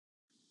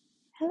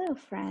Hello,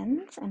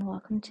 friends, and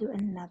welcome to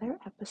another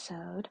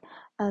episode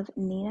of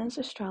Nina's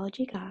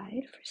Astrology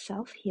Guide for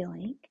Self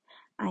Healing.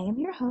 I am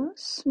your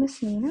host,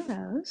 Miss Nina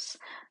Rose,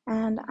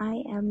 and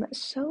I am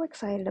so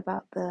excited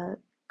about the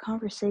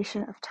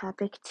conversation of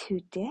topic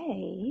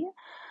today.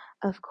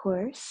 Of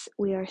course,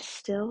 we are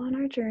still on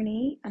our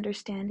journey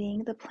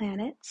understanding the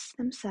planets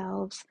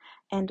themselves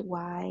and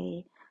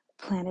why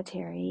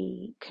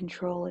planetary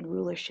control and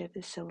rulership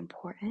is so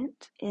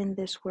important in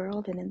this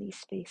world and in these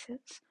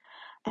spaces.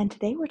 And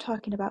today we're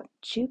talking about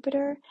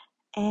Jupiter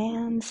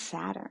and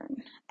Saturn.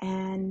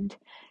 And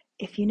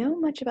if you know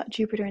much about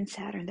Jupiter and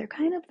Saturn, they're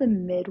kind of the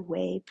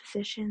midway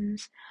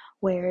positions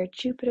where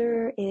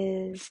Jupiter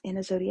is in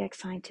a zodiac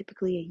sign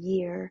typically a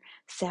year,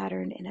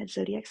 Saturn in a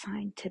zodiac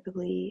sign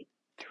typically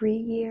 3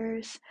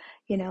 years.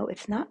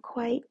 It's not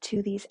quite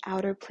to these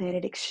outer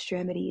planet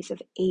extremities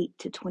of 8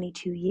 to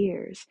 22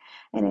 years.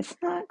 And it's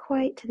not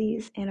quite to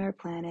these inner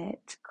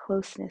planet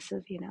closeness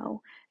of,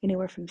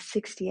 anywhere from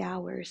 60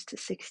 hours to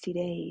 60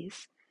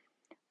 days.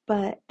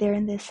 But they're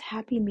in this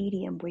happy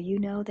medium where you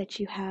know that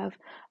you have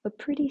a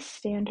pretty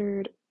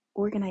standard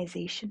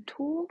organization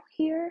tool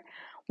here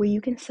where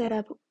you can set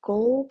up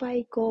goal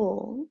by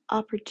goal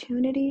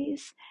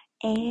opportunities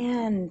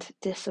and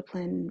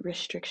discipline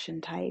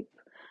restriction type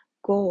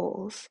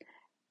goals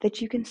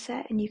that you can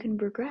set and you can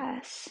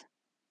progress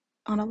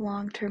on a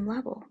long-term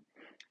level.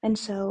 And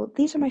so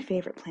these are my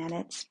favorite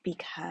planets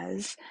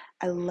because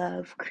I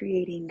love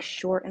creating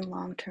short and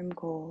long-term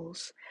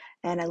goals,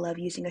 and I love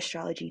using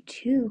astrology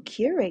to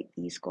curate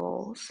these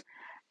goals.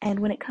 And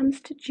when it comes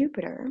to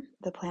Jupiter,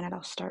 the planet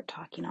I'll start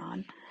talking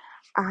on,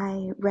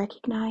 I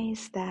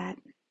recognize that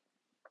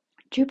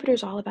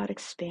Jupiter's all about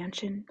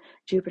expansion.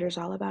 Jupiter's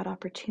all about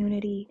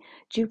opportunity.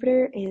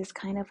 Jupiter is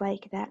kind of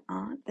like that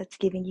aunt that's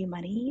giving you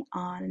money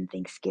on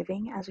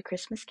Thanksgiving as a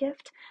Christmas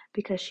gift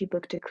because she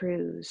booked a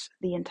cruise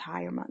the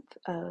entire month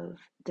of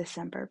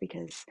December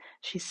because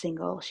she's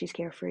single, she's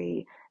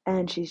carefree,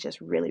 and she's just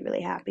really,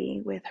 really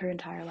happy with her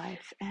entire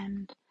life.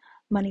 And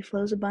money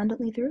flows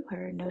abundantly through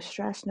her. No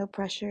stress, no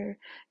pressure,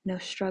 no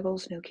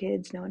struggles, no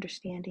kids, no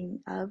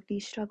understanding of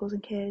these struggles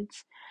and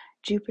kids.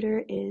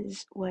 Jupiter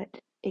is what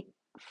it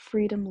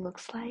freedom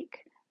looks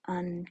like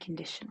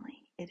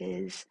unconditionally. It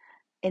is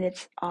in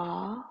its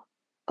awe,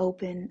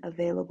 open,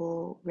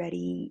 available,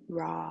 ready,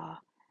 raw.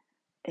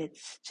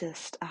 It's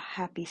just a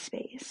happy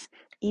space.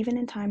 Even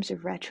in times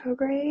of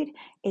retrograde,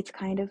 it's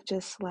kind of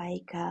just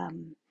like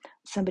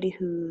somebody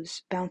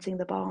who's bouncing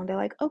the ball and they're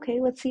like, okay,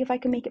 let's see if I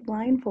can make it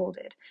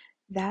blindfolded.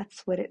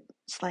 That's what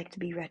it's like to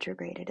be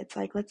retrograded. It's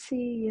like, let's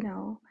see,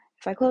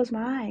 if I close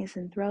my eyes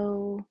and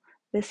throw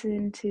this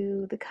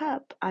into the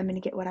cup, I'm going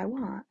to get what I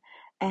want.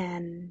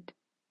 And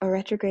a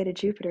retrograded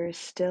Jupiter is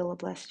still a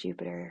blessed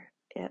Jupiter,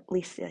 at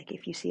least like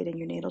if you see it in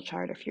your natal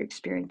chart or if you're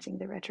experiencing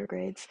the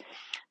retrogrades.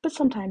 But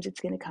sometimes it's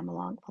going to come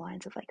along the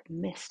lines of like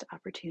missed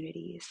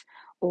opportunities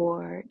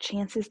or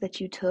chances that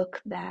you took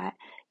that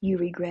you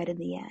regret in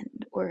the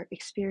end, or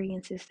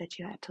experiences that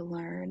you had to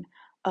learn,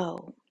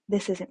 oh,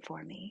 this isn't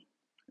for me.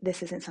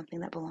 This isn't something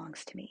that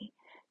belongs to me.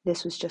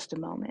 This was just a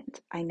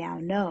moment. I now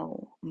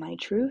know my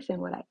truth and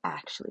what I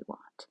actually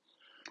want.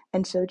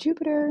 And so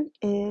Jupiter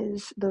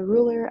is the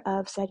ruler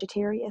of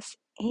Sagittarius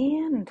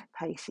and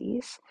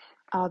Pisces,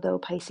 although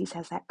Pisces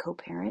has that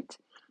co-parent.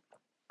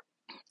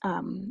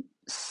 Um,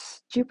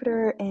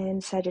 Jupiter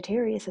in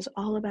Sagittarius is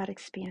all about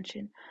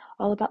expansion,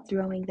 all about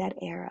throwing that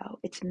arrow.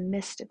 It's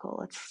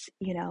mystical. It's,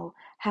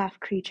 half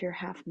creature,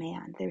 half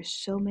man. There's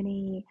so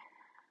many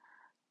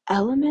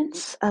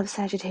elements of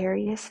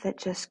Sagittarius that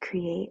just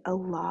create a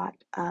lot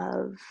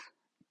of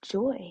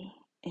joy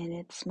in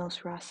its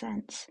most raw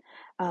sense.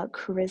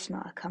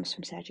 Charisma comes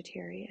from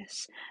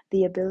Sagittarius.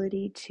 The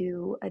ability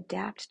to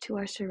adapt to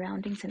our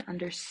surroundings and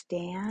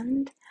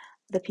understand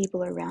the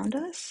people around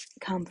us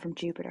come from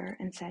Jupiter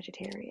and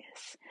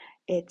Sagittarius.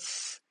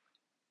 It's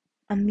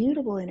a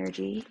mutable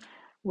energy,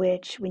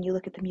 which, when you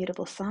look at the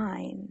mutable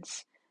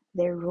signs,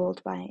 they're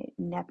ruled by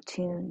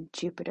Neptune,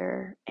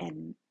 Jupiter,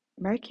 and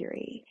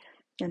Mercury.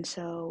 And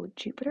so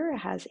Jupiter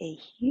has a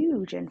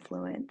huge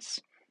influence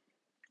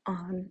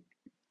on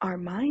our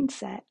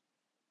mindset.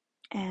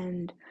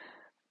 And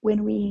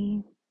when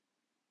we,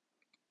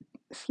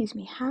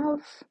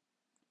 have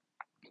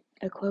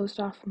a closed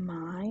off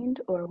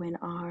mind, or when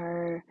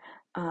our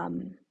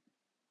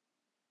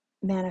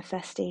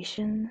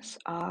manifestations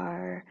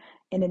are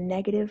in a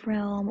negative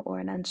realm or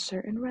an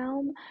uncertain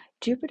realm,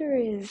 Jupiter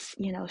is,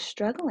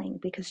 struggling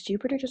because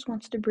Jupiter just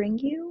wants to bring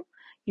you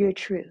your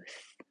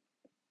truth,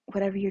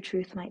 whatever your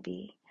truth might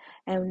be.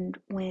 And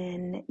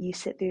when you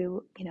sit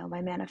through,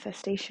 my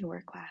manifestation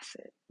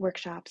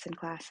workshops and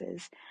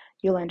classes,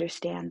 you'll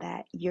understand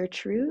that your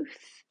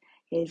truth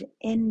is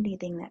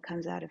anything that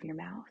comes out of your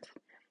mouth.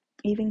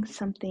 Even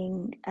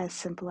something as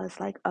simple as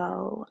like,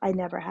 oh, I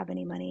never have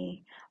any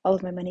money. All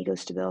of my money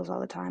goes to bills all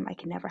the time. I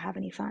can never have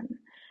any fun.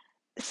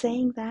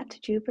 Saying that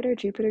to Jupiter,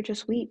 Jupiter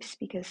just weeps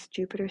because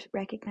Jupiter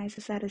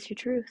recognizes that as your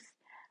truth.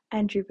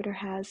 And Jupiter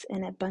has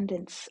an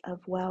abundance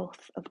of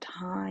wealth, of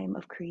time,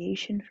 of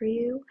creation for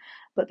you.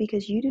 But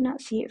because you do not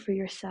see it for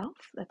yourself,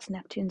 that's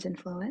Neptune's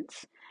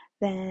influence,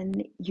 then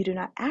you do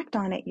not act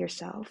on it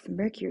yourself,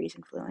 Mercury's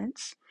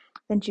influence,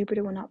 then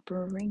Jupiter will not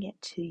bring it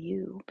to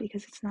you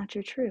because it's not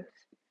your truth.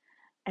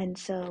 And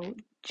so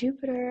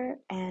Jupiter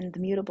and the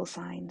mutable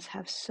signs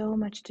have so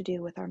much to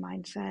do with our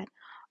mindset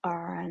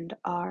and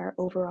our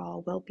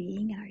overall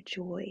well-being and our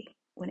joy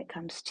when it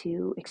comes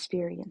to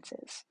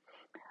experiences.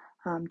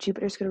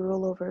 Jupiter's going to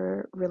rule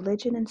over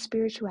religion and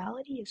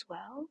spirituality as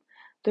well.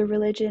 The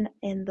religion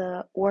in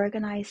the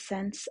organized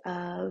sense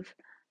of,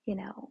 you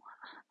know,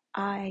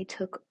 I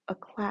took a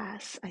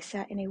class, I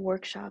sat in a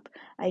workshop,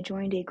 I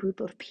joined a group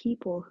of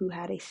people who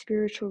had a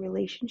spiritual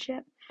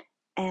relationship,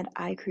 and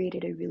I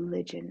created a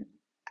religion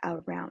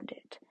around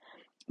it.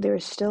 There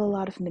is still a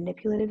lot of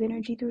manipulative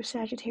energy through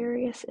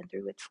Sagittarius and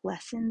through its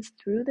lessons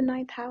through the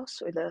ninth house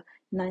or the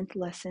ninth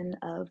lesson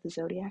of the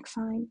zodiac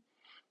sign.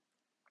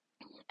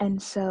 And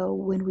so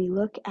when we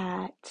look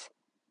at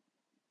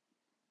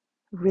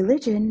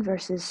religion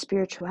versus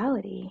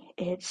spirituality,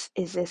 is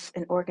this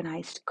an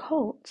organized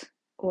cult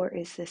or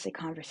is this a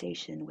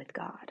conversation with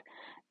God?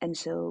 And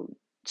so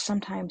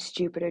sometimes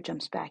Jupiter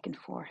jumps back and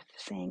forth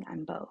saying,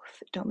 I'm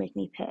both. Don't make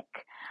me pick.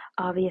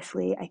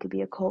 Obviously, I could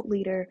be a cult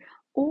leader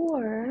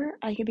or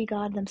I could be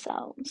God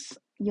themselves.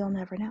 You'll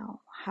never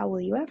know. How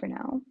will you ever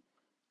know?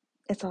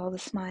 It's all the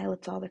smile,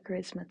 it's all the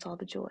charisma, it's all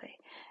the joy.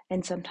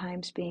 And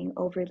sometimes being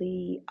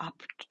overly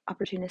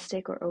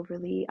opportunistic or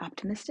overly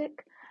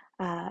optimistic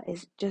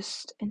is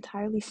just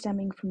entirely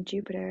stemming from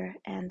Jupiter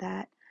and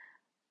that,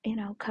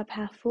 cup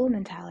half full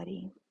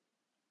mentality.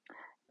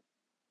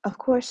 Of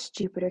course,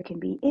 Jupiter can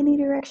be any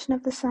direction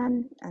of the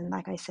sun, and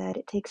like I said,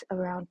 it takes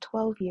around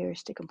 12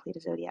 years to complete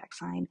a zodiac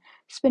sign,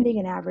 spending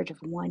an average of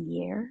 1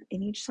 year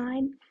in each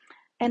sign.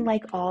 And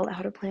like all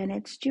outer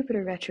planets,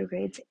 Jupiter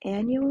retrogrades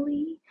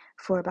annually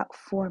for about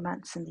 4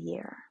 months in the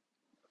year.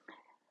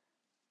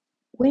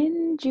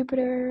 When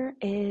Jupiter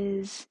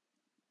is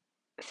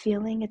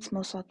feeling its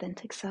most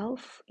authentic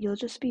self, you'll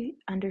just be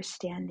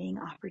understanding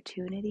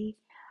opportunity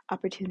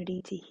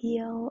to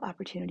heal,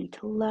 opportunity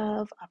to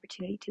love,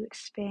 opportunity to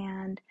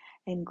expand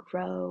and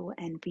grow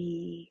and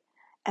be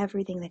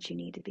everything that you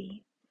need to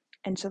be.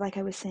 And so, like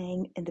I was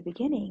saying in the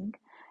beginning,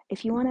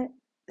 if you want to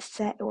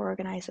set or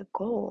organize a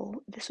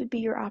goal, this would be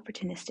your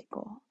opportunistic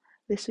goal.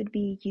 This would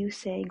be you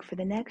saying for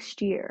the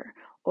next year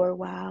or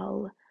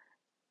while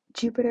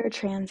Jupiter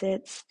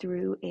transits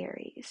through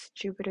Aries.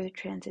 Jupiter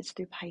transits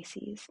through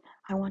Pisces.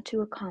 I want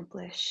to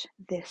accomplish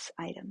this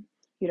item.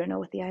 You don't know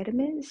what the item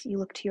is, you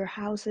look to your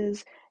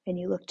houses and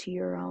you look to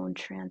your own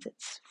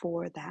transits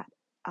for that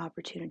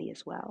opportunity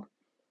as well.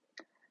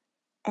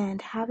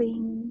 And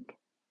having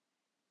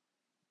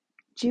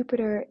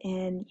Jupiter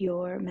in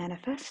your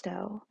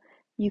manifesto,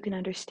 you can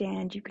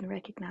understand, you can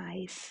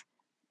recognize,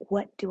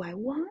 what do I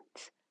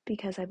want?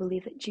 Because I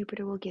believe that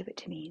Jupiter will give it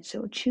to me.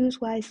 So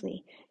choose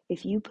wisely.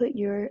 If you put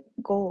your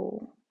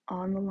goal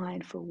on the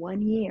line for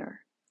 1 year,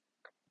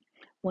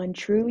 one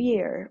true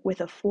year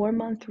with a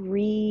 4-month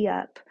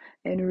re-up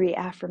and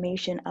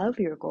reaffirmation of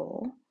your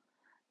goal,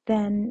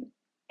 then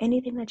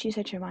anything that you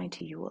set your mind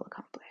to, you will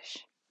accomplish.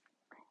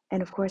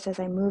 And of course, as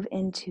I move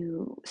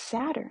into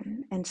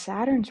Saturn and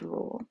Saturn's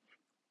rule,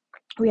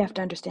 we have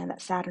to understand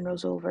that Saturn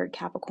rules over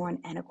Capricorn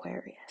and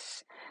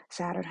Aquarius.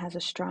 Saturn has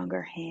a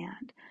stronger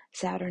hand.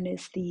 Saturn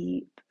is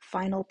the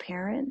final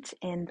parent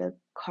in the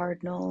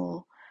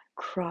cardinal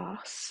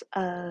cross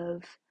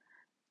of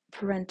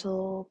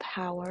parental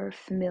power,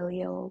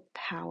 familial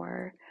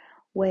power,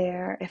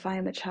 where if I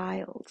am a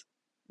child,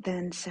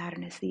 then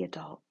Saturn is the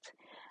adult.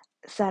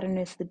 Saturn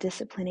is the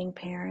disciplining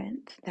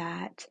parent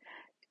that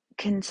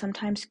can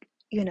sometimes,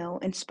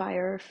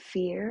 inspire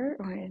fear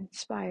or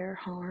inspire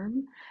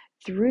harm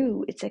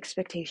through its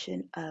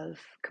expectation of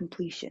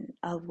completion,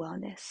 of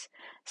wellness.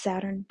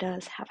 Saturn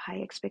does have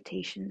high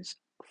expectations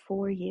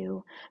for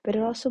you, but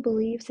it also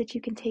believes that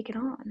you can take it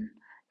on.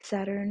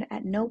 Saturn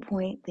at no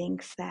point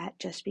thinks that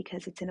just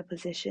because it's in a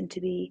position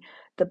to be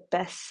the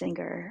best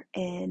singer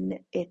in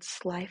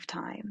its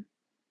lifetime,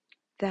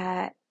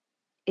 that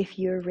if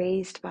you're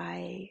raised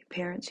by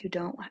parents who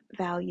don't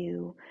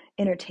value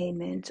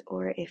entertainment,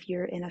 or if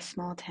you're in a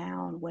small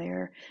town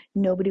where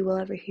nobody will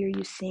ever hear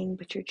you sing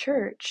but your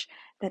church,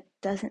 that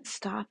doesn't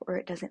stop or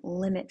it doesn't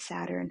limit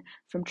Saturn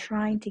from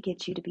trying to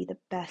get you to be the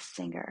best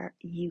singer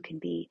you can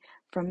be.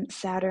 From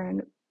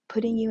Saturn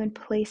putting you in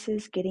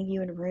places, getting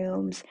you in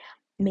rooms,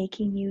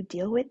 making you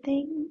deal with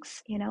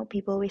things.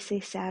 People always say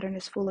Saturn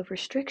is full of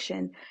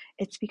restriction.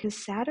 It's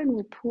because Saturn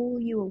will pull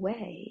you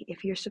away.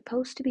 If you're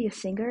supposed to be a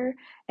singer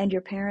and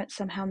your parents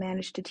somehow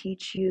manage to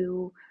teach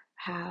you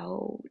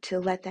how to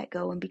let that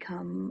go and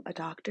become a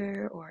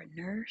doctor or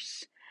a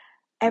nurse,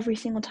 every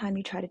single time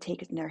you try to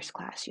take a nurse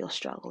class, you'll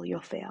struggle, you'll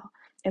fail.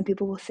 And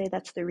people will say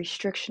that's the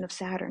restriction of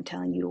Saturn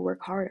telling you to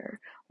work harder,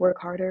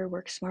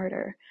 work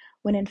smarter,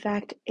 when in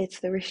fact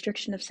it's the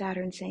restriction of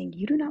Saturn saying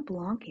you do not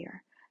belong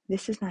here.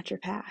 This is not your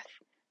path.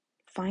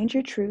 Find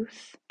your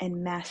truth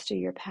and master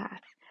your path.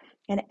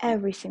 And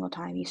every single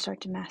time you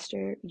start to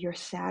master your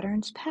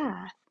Saturn's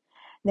path,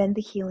 then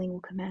the healing will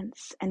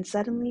commence. And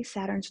suddenly,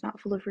 Saturn's not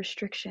full of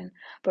restriction,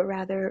 but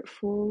rather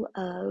full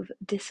of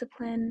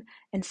discipline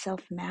and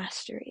self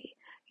mastery.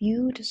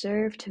 You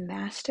deserve to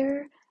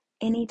master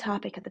any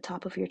topic at the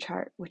top of your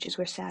chart, which is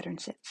where Saturn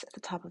sits at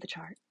the top of the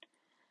chart.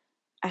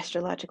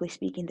 Astrologically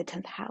speaking, the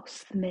 10th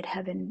house, the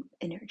midheaven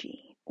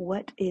energy.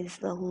 What is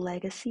the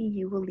legacy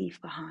you will leave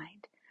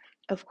behind?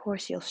 Of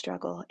course, you'll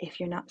struggle if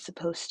you're not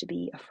supposed to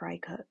be a fry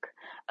cook.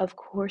 Of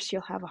course,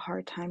 you'll have a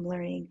hard time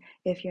learning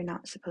if you're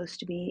not supposed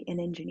to be an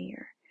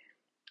engineer.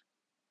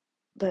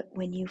 But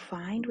when you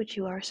find what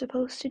you are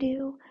supposed to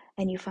do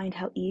and you find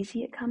how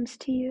easy it comes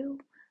to you,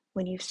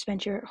 when you've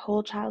spent your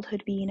whole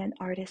childhood being an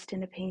artist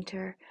and a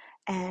painter,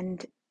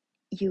 and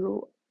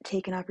you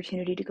take an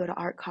opportunity to go to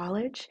art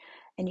college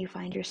and you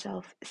find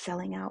yourself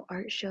selling out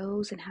art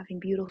shows and having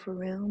beautiful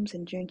rooms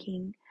and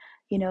drinking,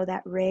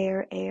 that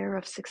rare air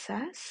of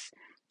success,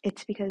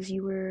 it's because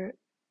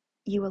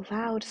you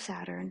allowed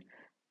Saturn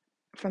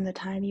from the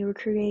time you were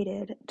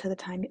created to the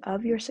time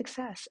of your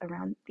success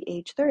around the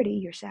age 30,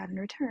 your Saturn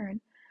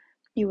return,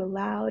 you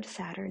allowed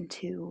Saturn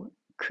to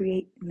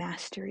create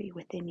mastery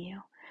within you,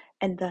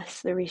 and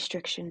thus the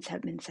restrictions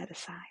have been set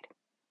aside.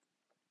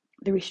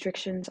 The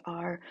restrictions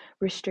are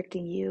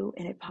restricting you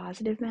in a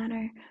positive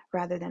manner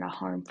rather than a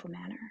harmful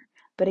manner.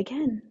 But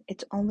again,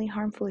 it's only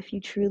harmful if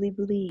you truly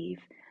believe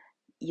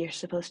you're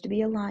supposed to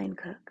be a line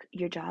cook,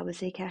 your job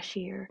is a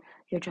cashier,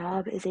 your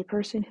job is a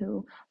person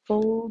who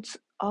folds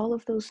all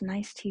of those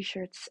nice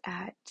t-shirts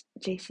at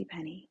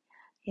JCPenney.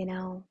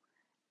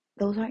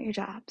 Those aren't your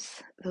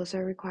jobs. Those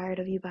are required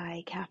of you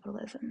by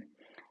capitalism.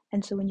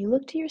 And so when you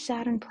look to your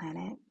Saturn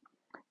planet,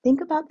 think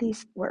about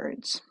these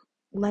words: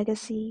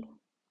 legacy,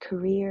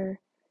 career,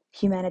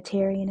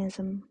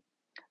 humanitarianism,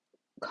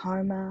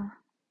 karma,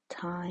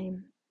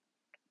 time.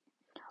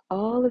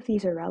 All of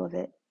these are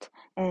relevant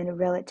and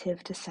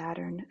relative to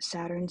Saturn,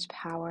 Saturn's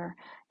power,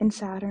 and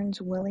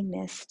Saturn's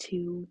willingness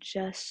to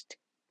just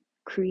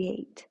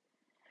create.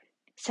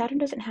 Saturn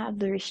doesn't have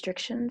the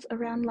restrictions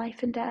around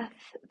life and death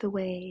the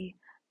way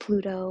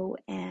Pluto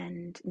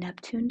and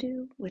Neptune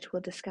do, which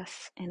we'll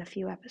discuss in a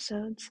few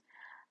episodes.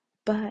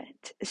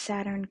 But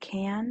Saturn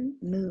can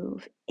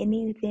move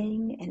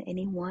anything and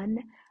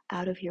anyone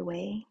out of your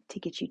way to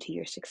get you to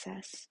your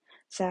success.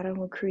 Saturn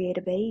will create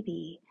a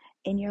baby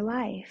in your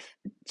life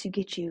to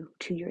get you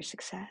to your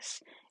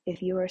success.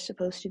 If you are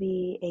supposed to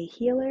be a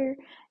healer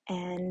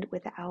and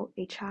without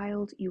a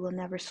child you will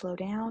never slow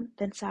down,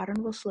 then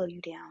Saturn will slow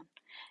you down.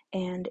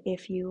 And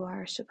if you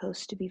are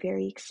supposed to be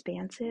very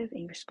expansive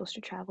and you're supposed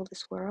to travel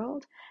this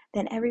world,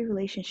 then every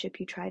relationship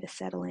you try to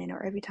settle in,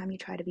 or every time you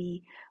try to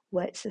be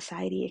what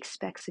society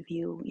expects of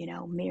you,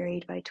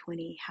 married by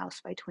 20,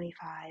 house by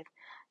 25,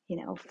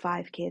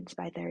 5 kids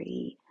by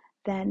 30,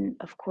 then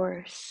of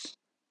course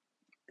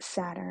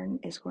Saturn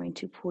is going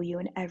to pull you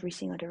in every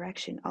single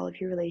direction. All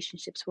of your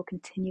relationships will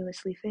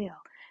continuously fail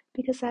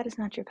because that is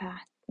not your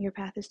path. Your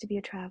path is to be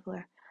a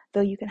traveler.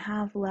 Though you can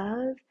have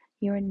love,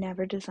 you are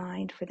never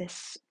designed for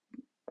this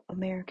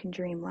American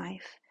dream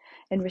life.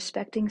 And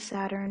respecting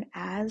Saturn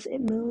as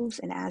it moves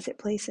and as it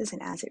places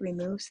and as it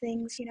removes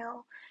things,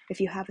 if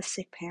you have a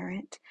sick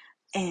parent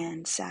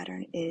and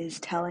Saturn is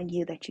telling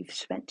you that you've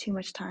spent too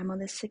much time on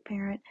this sick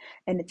parent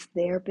and it's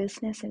their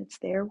business and it's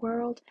their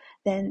world,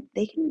 then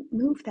they can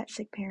move that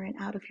sick parent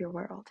out of your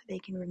world. They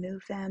can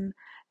remove them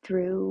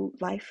through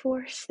life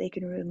force, they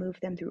can remove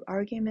them through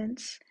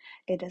arguments.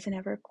 It doesn't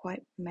ever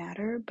quite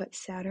matter, but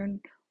Saturn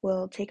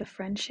will take a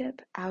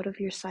friendship out of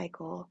your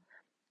cycle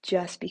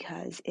just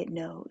because it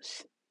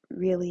knows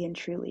really and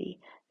truly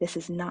this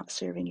is not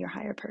serving your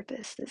higher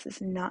purpose. This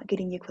is not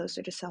getting you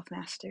closer to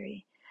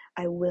self-mastery.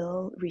 I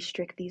will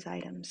restrict these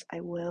items. I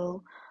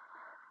will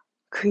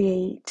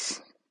create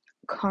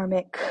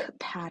karmic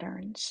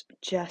patterns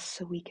just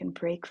so we can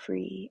break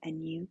free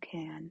and you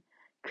can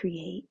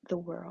create the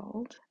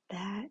world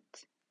that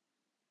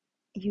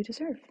you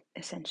deserve,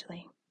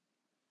 essentially.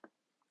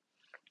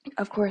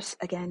 Of course,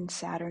 again,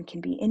 Saturn can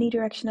be any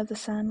direction of the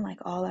sun, like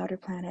all outer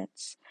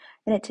planets,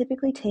 and it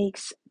typically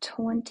takes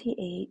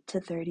 28 to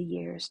 30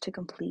 years to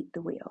complete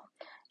the wheel.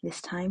 This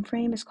time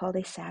frame is called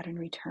a Saturn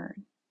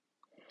return.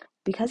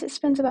 Because it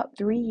spends about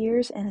 3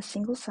 years in a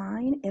single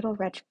sign, it'll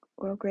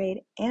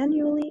retrograde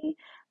annually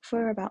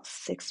for about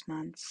 6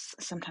 months,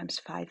 sometimes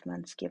 5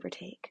 months, give or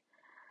take.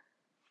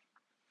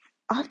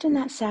 Often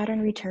that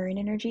Saturn return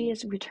energy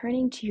is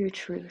returning to your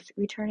truth,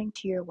 returning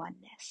to your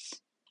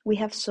oneness. We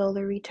have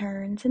solar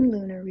returns and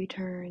lunar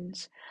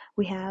returns.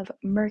 We have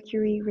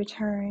Mercury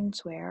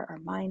returns where our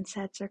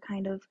mindsets are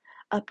kind of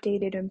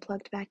updated and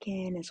plugged back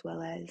in, as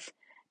well as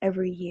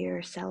every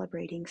year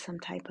celebrating some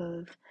type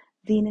of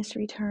Venus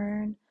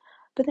return.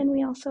 But then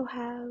we also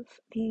have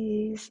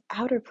these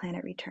outer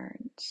planet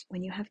returns.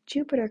 When you have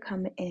Jupiter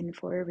come in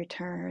for a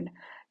return,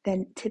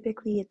 then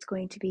typically it's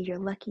going to be your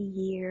lucky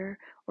year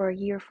or a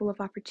year full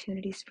of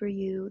opportunities for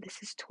you.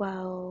 This is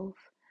 12,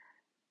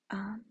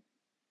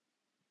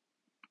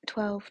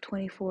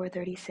 24,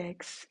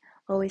 36.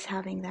 always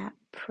having that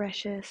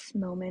precious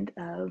moment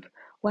of,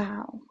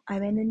 wow,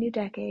 I'm in a new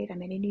decade,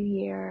 I'm in a new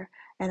year,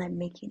 and I'm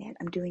making it.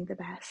 I'm doing the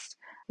best.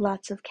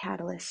 Lots of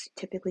catalysts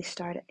typically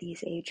start at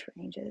these age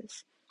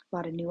ranges. A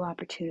lot of new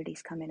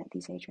opportunities come in at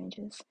these age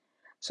ranges.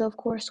 So, of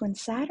course, when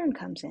Saturn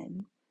comes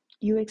in,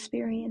 you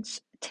experience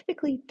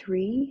typically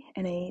three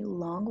in a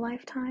long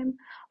lifetime,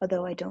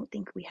 although I don't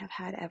think we have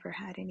ever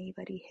had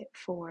anybody hit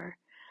four.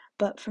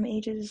 But from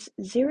ages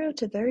 0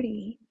 to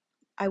 30,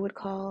 I would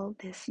call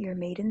this your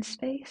maiden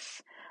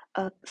space,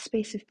 a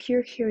space of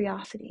pure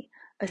curiosity,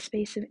 a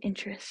space of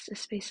interest, a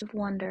space of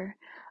wonder,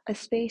 a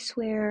space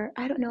where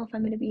I don't know if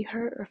I'm going to be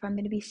hurt or if I'm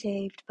going to be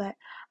saved, but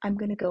I'm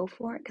going to go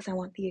for it because I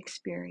want the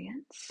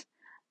experience.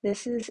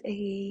 This is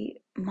a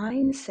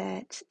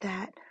mindset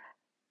that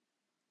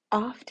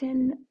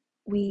often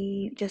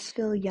we just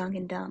feel young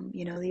and dumb.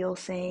 You know, the old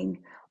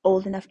saying,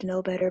 old enough to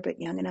know better,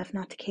 but young enough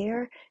not to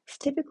care. It's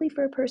typically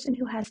for a person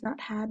who has not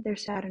had their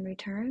Saturn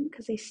return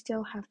because they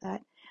still have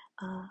that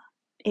uh,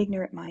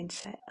 ignorant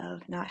mindset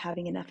of not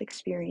having enough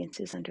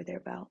experiences under their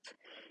belt.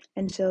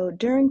 And so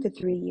during the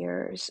 3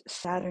 years,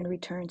 Saturn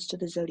returns to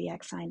the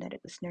zodiac sign that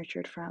it was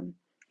nurtured from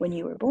when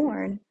you were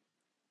born.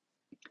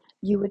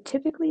 You would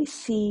typically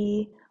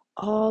see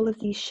all of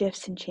these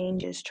shifts and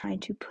changes trying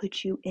to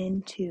put you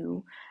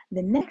into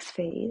the next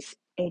phase,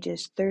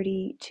 ages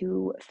 30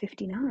 to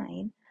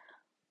 59,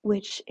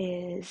 which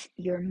is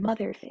your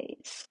mother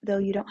phase. Though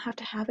you don't have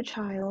to have a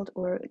child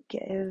or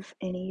give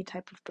any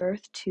type of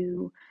birth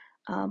to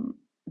um,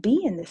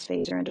 be in this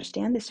phase or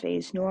understand this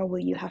phase, nor will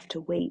you have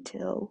to wait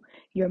till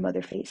your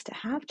mother phase to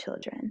have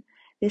children.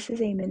 This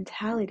is a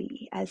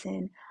mentality, as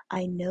in,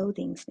 I know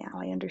things now,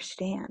 I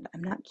understand,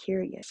 I'm not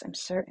curious, I'm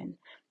certain.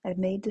 I've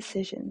made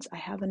decisions, I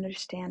have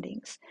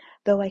understandings.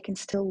 Though I can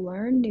still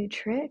learn new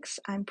tricks,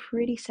 I'm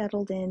pretty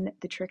settled in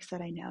the tricks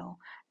that I know.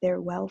 They're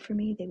well for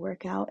me, they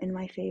work out in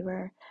my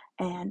favor,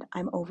 and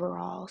I'm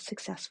overall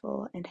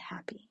successful and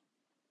happy.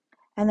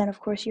 And then,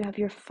 of course, you have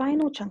your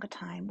final chunk of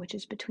time, which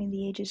is between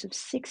the ages of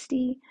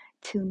 60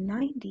 to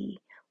 90,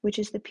 which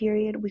is the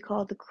period we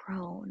call the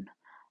crone,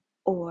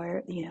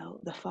 or,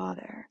 the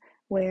father,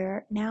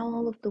 where now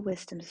all of the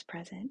wisdom is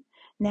present.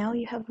 Now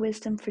you have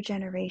wisdom for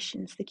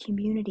generations. The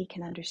community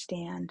can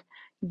understand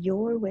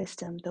your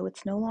wisdom, though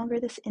it's no longer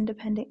this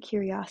independent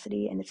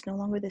curiosity and it's no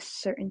longer this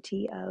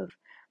certainty of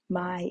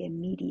my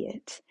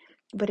immediate,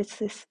 but it's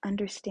this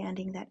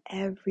understanding that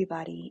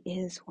everybody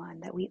is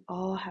one, that we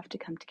all have to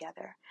come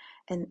together.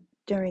 And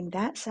during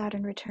that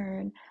Saturn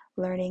return,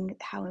 learning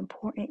how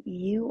important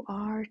you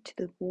are to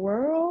the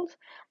world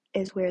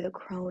is where the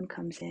crone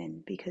comes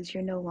in, because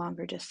you're no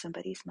longer just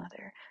somebody's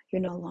mother.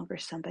 You're no longer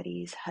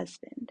somebody's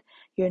husband.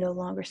 You're no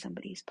longer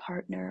somebody's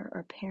partner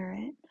or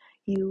parent.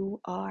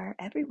 You are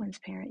everyone's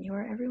parent. You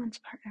are everyone's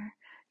partner.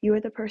 You are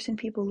the person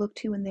people look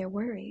to when they're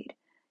worried.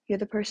 You're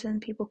the person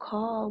people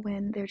call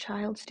when their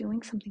child's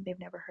doing something they've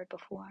never heard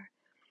before.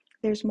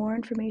 There's more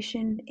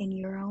information in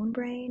your own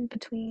brain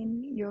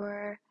between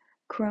your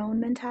crone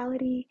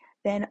mentality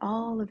than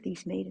all of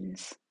these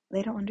maidens.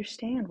 They don't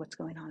understand what's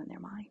going on in their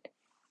mind.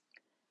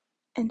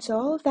 And so,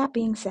 all of that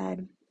being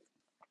said,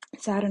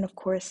 Saturn, of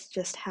course,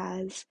 just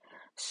has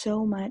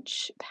so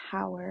much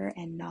power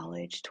and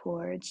knowledge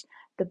towards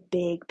the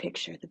big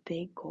picture, the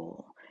big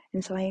goal.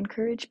 And so, I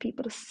encourage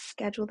people to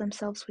schedule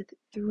themselves with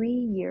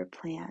 3-year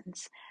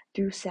plans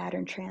through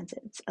Saturn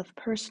transits of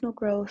personal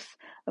growth,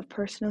 of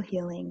personal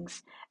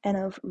healings, and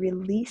of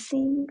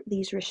releasing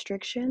these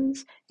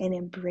restrictions and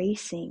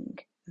embracing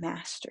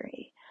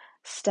mastery.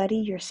 Study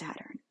your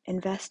Saturn,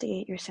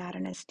 investigate your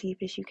Saturn as deep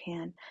as you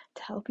can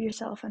to help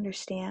yourself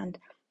understand,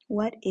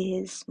 what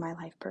is my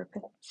life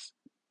purpose?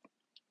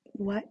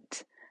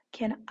 What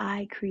can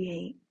I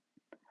create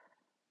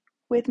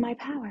with my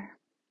power?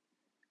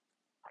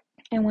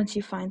 And once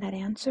you find that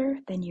answer,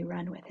 then you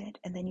run with it.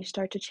 And then you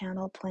start to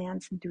channel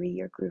plans in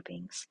 3-year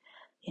groupings.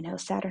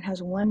 Saturn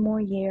has one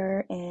more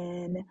year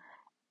in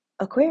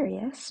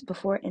Aquarius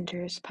before it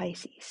enters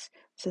Pisces.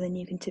 So then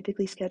you can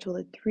typically schedule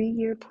a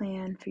 3-year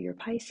plan for your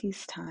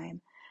Pisces time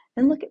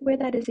and look at where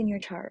that is in your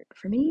chart.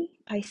 For me,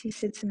 Pisces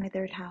sits in my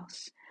 3rd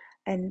house,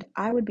 and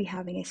I would be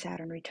having a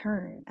Saturn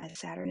return as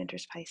Saturn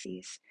enters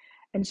Pisces.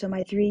 And so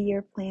my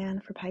 3-year plan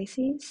for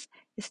Pisces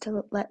is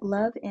to let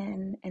love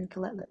in and to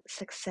let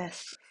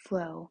success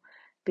flow,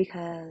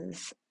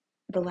 because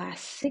the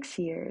last 6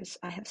 years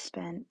I have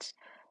spent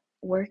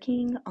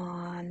working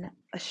on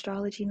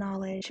astrology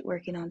knowledge,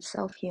 working on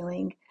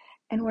self-healing,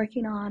 and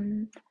working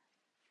on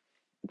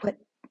what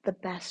the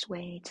best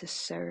way to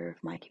serve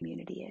my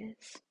community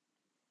is.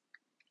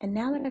 And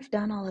now that I've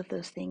done all of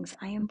those things,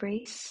 I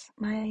embrace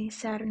my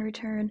Saturn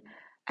return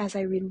as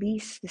I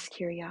release this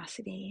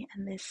curiosity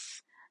and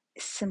this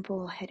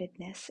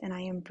simple-headedness, and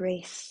I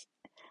embrace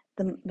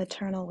the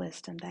maternal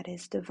wisdom that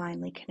is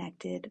divinely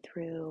connected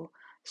through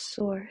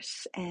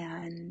source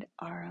and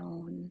our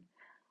own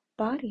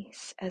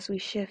bodies. As we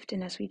shift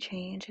and as we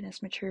change and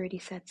as maturity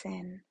sets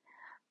in,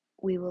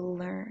 we will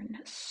learn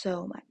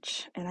so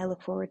much, and I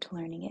look forward to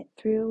learning it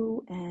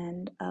through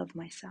and of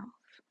myself.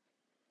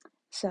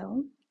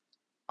 So,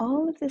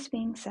 all of this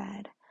being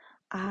said,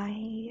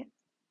 I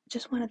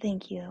just want to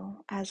thank you,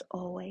 as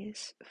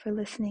always, for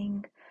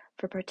listening,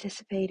 for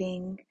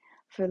participating,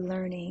 for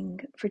learning,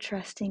 for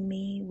trusting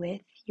me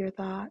with your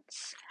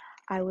thoughts.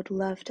 I would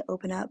love to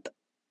open up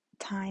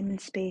time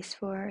and space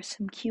for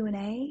some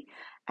Q&A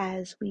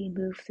as we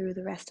move through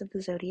the rest of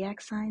the zodiac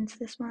signs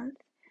this month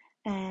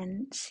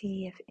and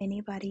see if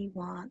anybody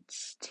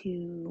wants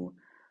to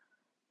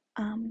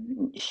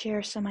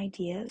share some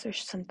ideas or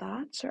some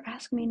thoughts or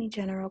ask me any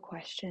general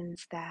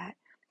questions that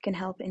can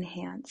help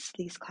enhance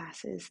these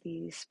classes,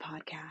 these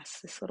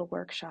podcasts, this little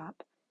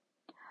workshop.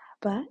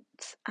 But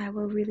I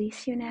will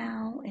release you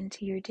now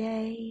into your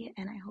day,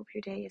 and I hope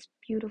your day is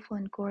beautiful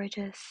and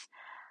gorgeous.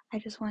 I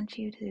just want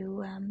you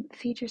to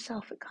feed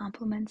yourself with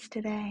compliments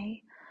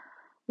today.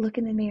 Look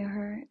in the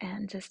mirror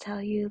and just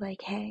tell you,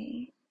 like,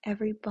 hey,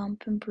 every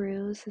bump and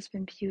bruise has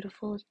been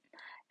beautiful.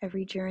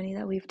 Every journey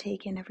that we've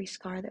taken, every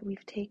scar that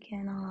we've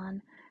taken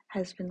on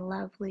has been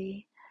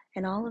lovely.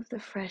 And all of the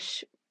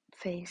fresh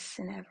face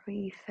and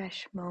every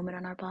fresh moment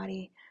on our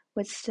body,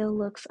 what still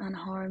looks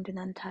unharmed and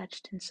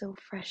untouched and so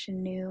fresh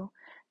and new.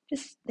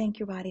 Just thank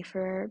your body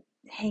for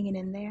hanging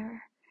in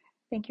there.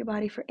 Thank your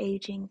body for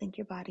aging. Thank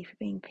your body for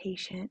being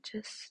patient.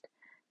 Just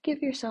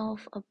give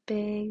yourself a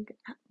big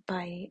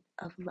bite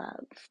of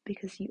love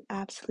because you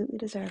absolutely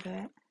deserve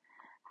it.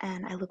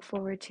 And I look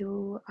forward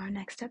to our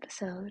next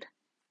episode.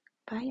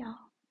 Bye,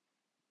 y'all.